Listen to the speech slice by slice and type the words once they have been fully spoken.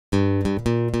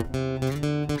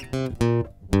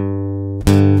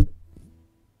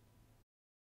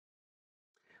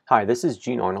Hi, this is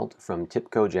Gene Arnold from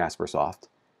TIPCO Jaspersoft,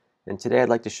 and today I'd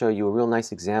like to show you a real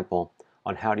nice example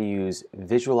on how to use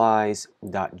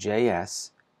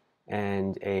Visualize.js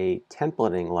and a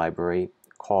templating library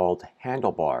called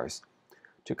Handlebars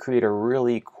to create a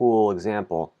really cool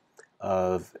example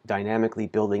of dynamically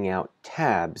building out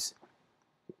tabs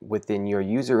within your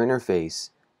user interface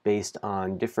based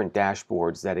on different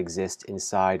dashboards that exist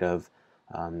inside of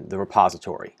the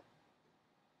repository.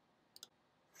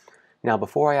 Now,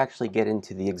 before I actually get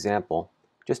into the example,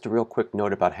 just a real quick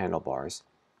note about Handlebars.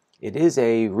 It is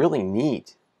a really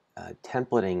neat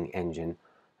templating engine,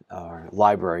 or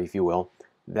library, if you will,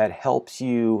 that helps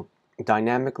you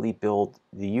dynamically build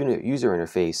the user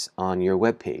interface on your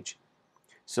web page.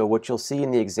 So what you'll see in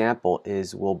the example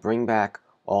is we'll bring back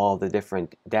all the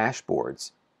different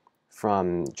dashboards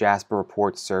from Jasper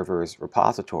Reports Server's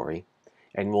repository,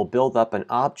 and we'll build up an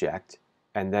object,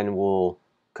 and then we'll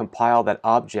compile that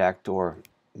object or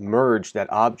merge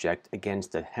that object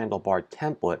against a handlebar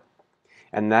template,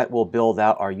 and that will build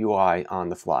out our UI on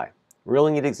the fly.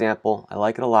 Really neat example. I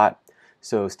like it a lot,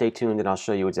 so stay tuned and I'll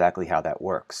show you exactly how that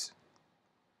works.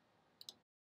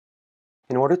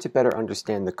 In order to better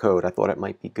understand the code, I thought it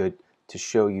might be good to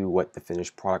show you what the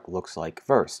finished product looks like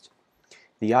first.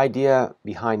 The idea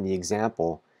behind the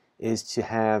example is to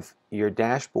have your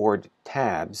dashboard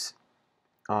tabs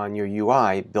on your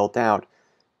UI built out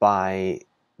by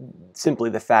simply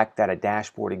the fact that a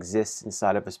dashboard exists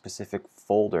inside of a specific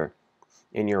folder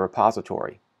in your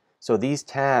repository. So these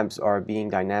tabs are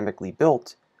being dynamically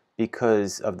built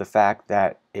because of the fact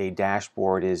that a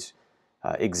dashboard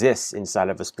exists inside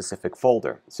of a specific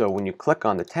folder. So when you click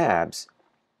on the tabs,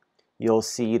 you'll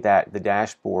see that the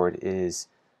dashboard is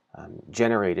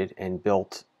generated and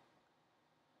built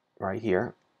right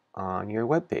here on your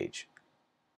web page.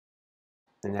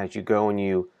 And as you go and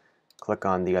you click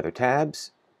on the other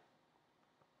tabs,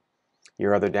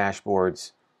 your other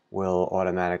dashboards will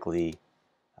automatically,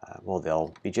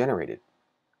 they'll be generated.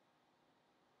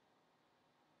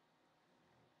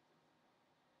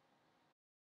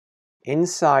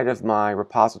 Inside of my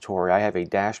repository, I have a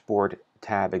dashboard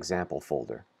tab example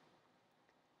folder.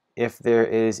 If there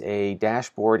is a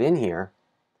dashboard in here,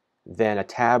 then a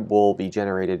tab will be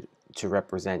generated to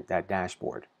represent that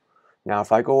dashboard. Now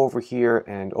if I go over here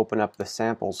and open up the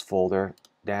samples folder,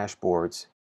 dashboards,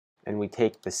 and we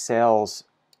take the sales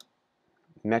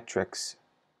metrics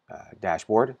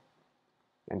dashboard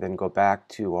and then go back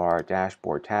to our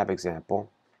dashboard tab example,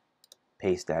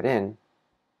 paste that in,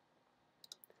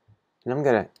 and I'm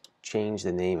going to change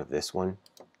the name of this one.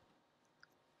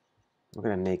 We're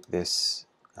going to make this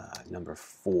number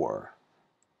 4.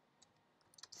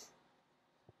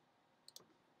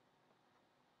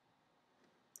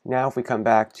 Now if we come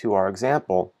back to our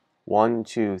example, 1,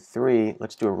 2, 3,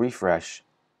 let's do a refresh.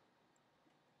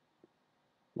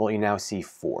 Well, you now see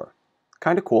 4.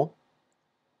 Kind of cool.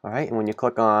 All right, and when you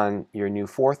click on your new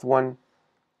 4th one,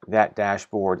 that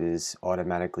dashboard is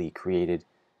automatically created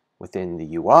within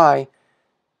the UI,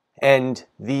 and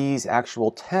these actual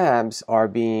tabs are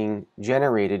being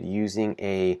generated using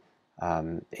a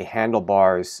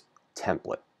handlebars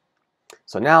template.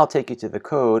 So now I'll take you to the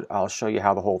code. I'll show you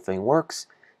how the whole thing works,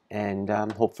 and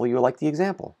hopefully you'll like the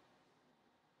example.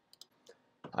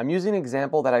 I'm using an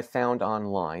example that I found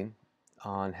online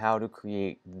on how to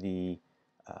create the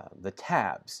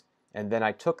tabs, and then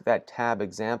I took that tab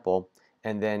example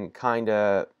and then kind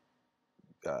of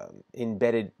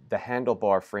embedded the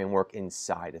handlebar framework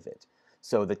inside of it.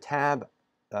 So the tab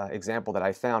example that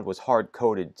I found was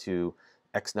hard-coded to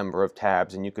X number of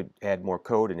tabs, and you could add more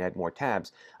code and add more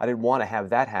tabs. I didn't want to have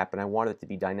that happen. I wanted it to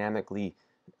be dynamically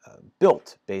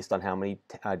built based on how many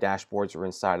dashboards are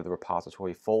inside of the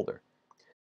repository folder.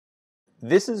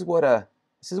 This is what a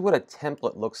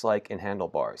template looks like in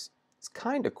Handlebars. It's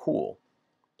kind of cool.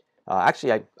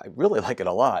 Actually, I really like it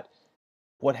a lot.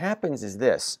 What happens is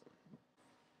this.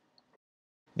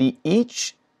 The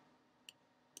each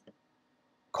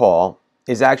call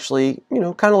is actually,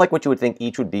 kind of like what you would think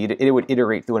each would be. It would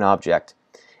iterate through an object.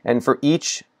 And for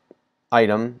each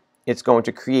item, it's going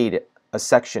to create a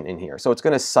section in here. So it's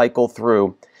going to cycle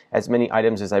through as many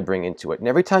items as I bring into it. And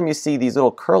every time you see these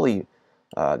little curly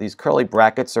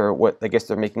brackets, or what I guess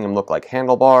they're making them look like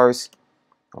handlebars,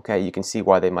 okay, you can see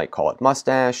why they might call it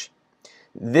mustache.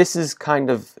 This is kind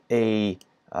of a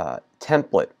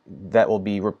template that will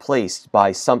be replaced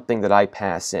by something that I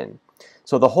pass in.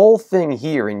 So the whole thing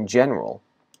here in general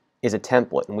is a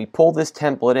template, and we pull this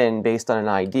template in based on an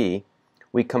ID,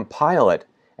 we compile it,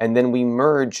 and then we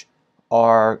merge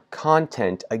our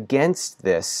content against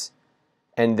this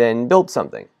and then build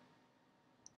something.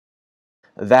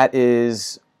 That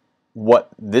is what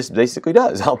this basically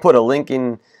does. I'll put a link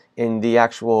in the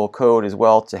actual code as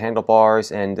well to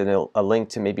Handlebars, and then a link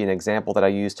to maybe an example that I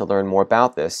use to learn more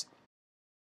about this.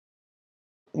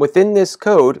 Within this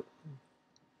code,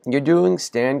 you're doing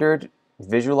standard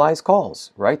visualize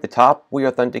calls, right? The top, we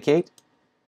authenticate.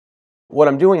 What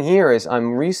I'm doing here is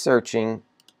I'm researching,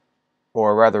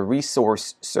 or rather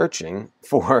resource searching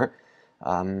for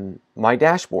my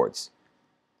dashboards.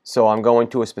 So I'm going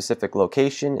to a specific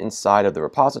location inside of the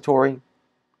repository.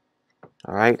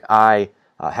 All right, I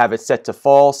have it set to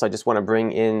false. I just want to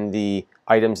bring in the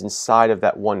items inside of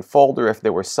that one folder. If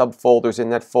there were subfolders in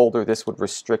that folder, this would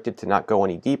restrict it to not go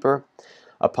any deeper.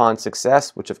 Upon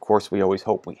success, which of course we always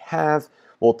hope we have,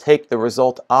 we'll take the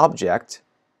result object,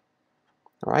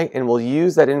 all right, and we'll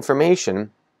use that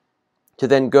information to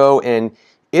then go and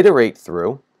iterate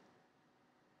through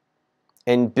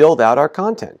and build out our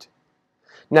content.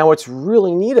 Now, what's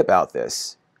really neat about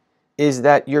this is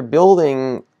that you're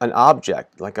building an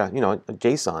object, like a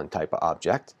JSON type of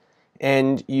object,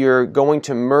 and you're going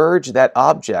to merge that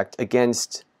object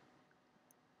against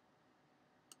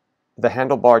the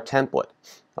handlebar template.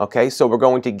 Okay, so we're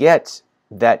going to get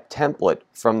that template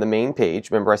from the main page.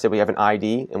 Remember I said we have an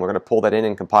ID, and we're going to pull that in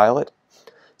and compile it.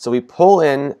 So we pull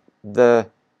in the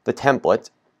template,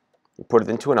 we put it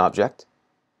into an object.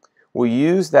 We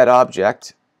use that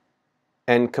object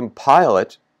and compile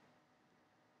it.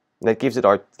 That gives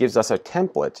us our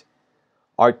template.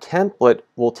 Our template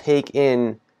will take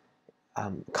in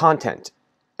content,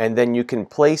 and then you can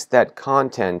place that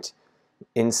content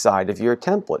inside of your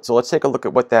template. So let's take a look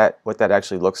at what that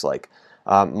actually looks like.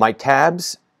 My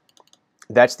tabs,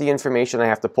 that's the information I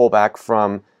have to pull back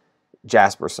from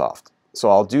Jaspersoft. So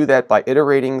I'll do that by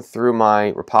iterating through my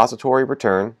repository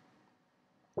return,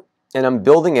 and I'm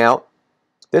building out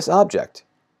this object.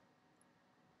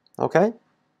 Okay,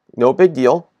 no big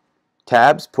deal.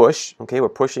 Tabs push, okay, we're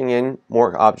pushing in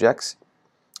more objects.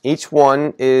 Each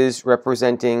one is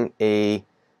representing a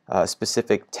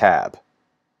specific tab.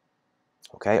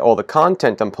 Okay, all the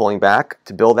content I'm pulling back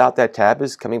to build out that tab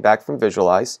is coming back from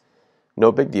Visualize.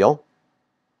 No big deal.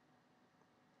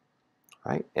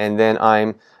 Right, and then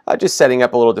I'm just setting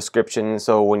up a little description,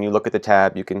 so when you look at the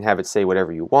tab, you can have it say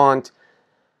whatever you want.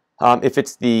 If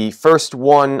it's the first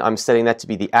one, I'm setting that to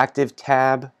be the active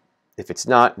tab. If it's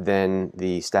not, then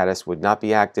the status would not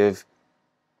be active.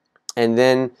 And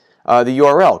then the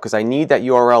URL, because I need that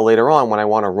URL later on when I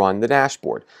want to run the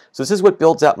dashboard. So this is what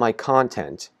builds out my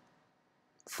content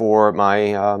for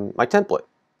my, my template.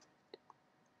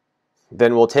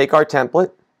 Then we'll take our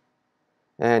template,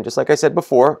 and just like I said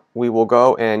before, we will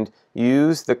go and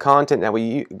use the content that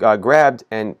we grabbed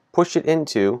and push it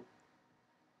into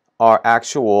our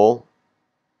actual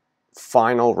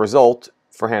final result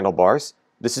for Handlebars.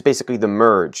 This is basically the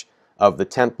merge of the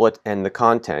template and the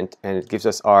content, and it gives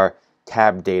us our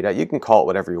tab data. You can call it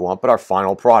whatever you want, but our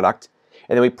final product.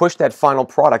 And then we push that final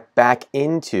product back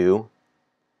into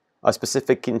a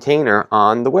specific container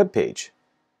on the web page.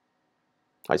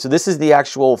 All right, so this is the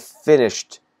actual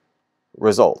finished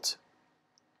result.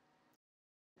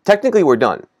 Technically, we're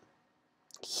done.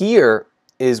 Here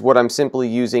is what I'm simply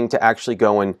using to actually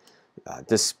go and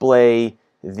display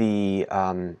the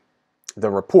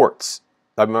reports.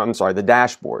 I'm sorry, the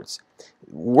dashboards.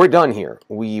 We're done here.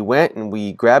 We went and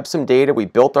we grabbed some data, we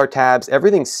built our tabs.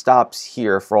 Everything stops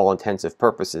here for all intensive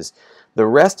purposes. The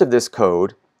rest of this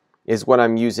code is what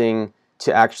I'm using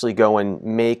to actually go and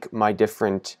make my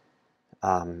different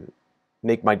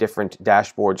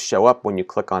dashboards show up when you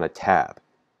click on a tab.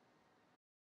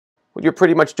 What you're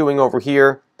pretty much doing over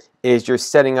here is you're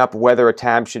setting up whether a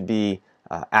tab should be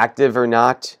active or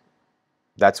not.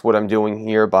 That's what I'm doing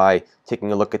here by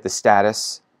taking a look at the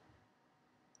status.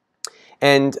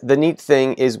 And the neat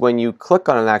thing is when you click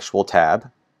on an actual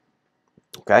tab,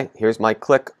 okay, here's my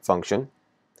click function.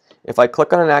 If I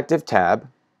click on an active tab,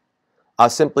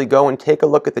 I'll simply go and take a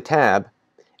look at the tab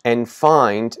and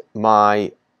find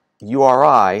my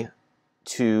URI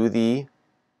to the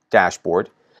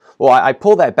dashboard. Well, I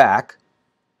pull that back,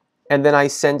 and then I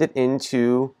send it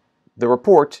into the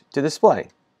report to display.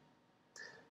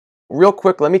 Real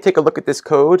quick, let me take a look at this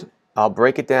code. I'll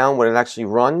break it down when it actually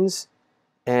runs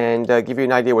and give you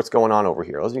an idea what's going on over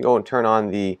here. Let me go and turn on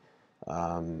the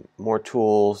more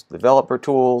tools, developer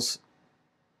tools.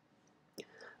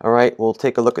 All right, we'll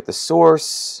take a look at the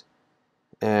source,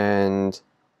 and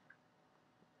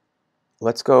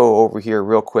let's go over here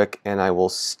real quick, and I will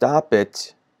stop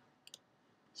it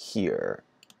here.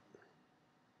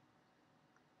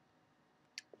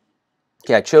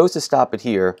 Okay, I chose to stop it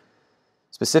here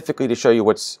specifically to show you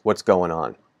what's going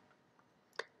on.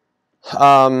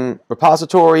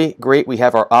 Repository, great. We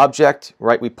have our object,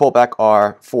 right? We pull back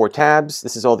our 4 tabs.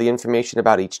 This is all the information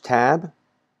about each tab.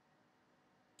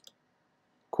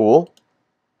 Cool.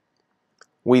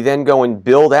 We then go and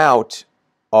build out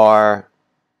our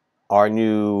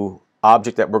new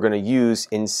object that we're going to use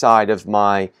inside of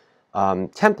my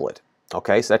template.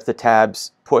 Okay, so that's the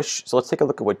tabs push. So let's take a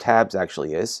look at what tabs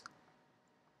actually is.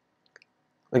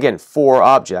 Again, 4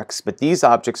 objects, but these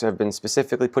objects have been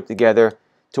specifically put together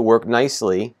to work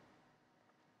nicely,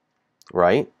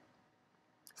 right,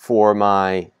 for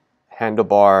my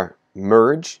handlebar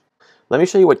merge. Let me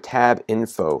show you what tab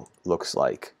info looks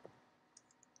like.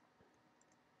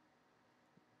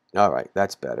 All right,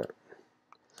 that's better.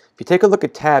 If you take a look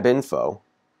at tab info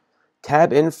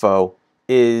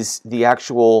is the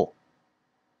actual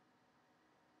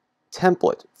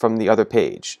template from the other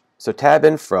page. So tab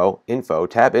info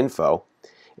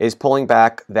is pulling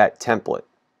back that template.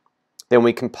 Then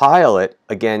we compile it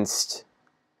against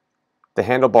the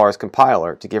Handlebars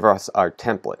compiler to give us our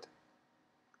template.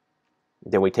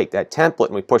 Then we take that template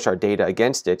and we push our data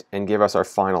against it and give us our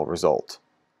final result.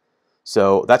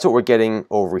 So that's what we're getting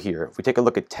over here. If we take a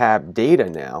look at tab data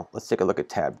now, let's take a look at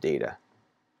tab data.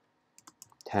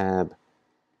 Tab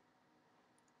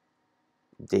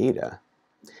data.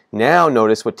 Now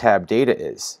notice what tab data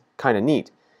is. Kind of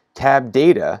neat. Tab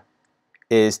data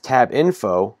is tab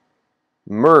info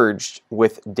merged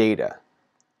with data.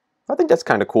 I think that's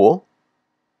kind of cool,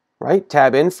 right?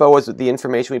 Tab info is the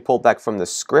information we pulled back from the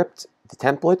script, the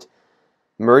template.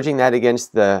 Merging that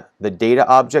against the data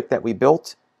object that we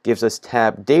built gives us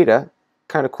tab data.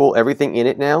 Kind of cool. Everything in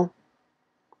it now.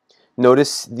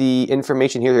 Notice the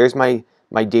information here. Here's my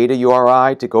data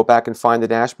URI to go back and find the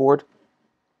dashboard.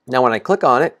 Now when I click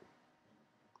on it,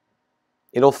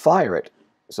 it'll fire it.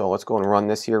 So let's go and run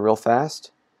this here real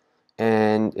fast.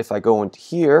 And if I go into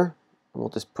here, we'll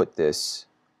just put this,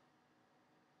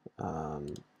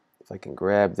 if I can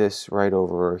grab this right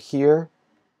over here.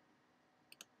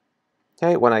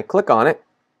 Okay, when I click on it,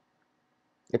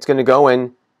 it's going to go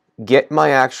and get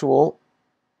my actual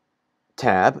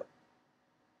tab,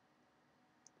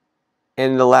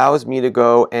 and it allows me to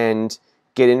go and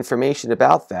get information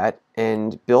about that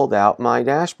and build out my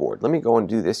dashboard. Let me go and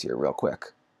do this here real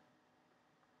quick.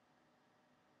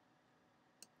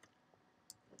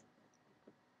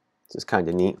 This is kind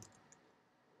of neat.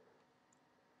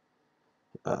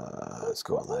 Let's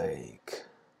go like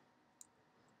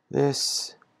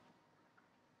this,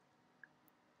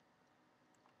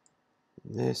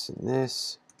 this, and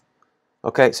this.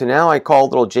 Okay, so now I call a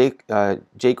little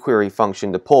jQuery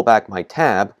function to pull back my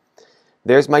tab.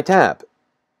 There's my tab.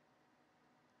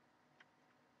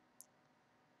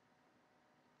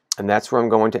 And that's where I'm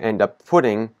going to end up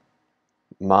putting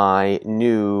my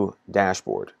new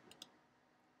dashboard.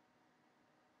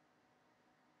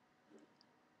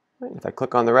 If I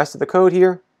click on the rest of the code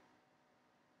here,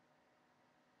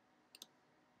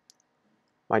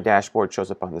 my dashboard shows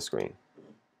up on the screen.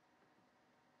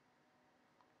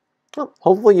 Well,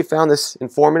 hopefully you found this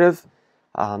informative.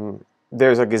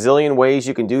 There's a gazillion ways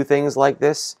you can do things like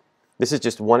this. This is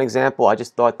just one example. I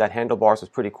just thought that Handlebars was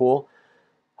pretty cool.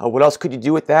 What else could you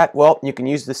do with that? Well, you can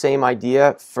use the same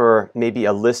idea for maybe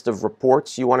a list of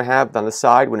reports you want to have on the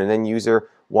side. When an end user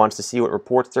wants to see what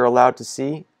reports they're allowed to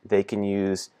see, they can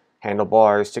use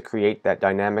Handlebars to create that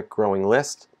dynamic growing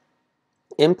list.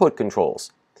 Input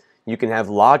controls. You can have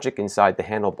logic inside the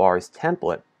Handlebars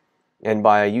template, and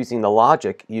by using the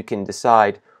logic you can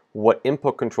decide what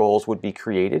input controls would be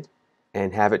created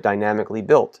and have it dynamically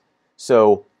built.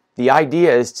 So the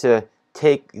idea is to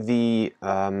take the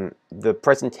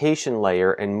presentation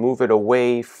layer and move it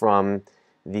away from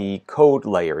the code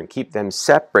layer and keep them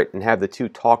separate and have the two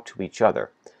talk to each other.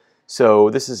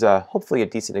 So this is hopefully a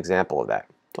decent example of that.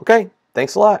 Okay,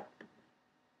 thanks a lot.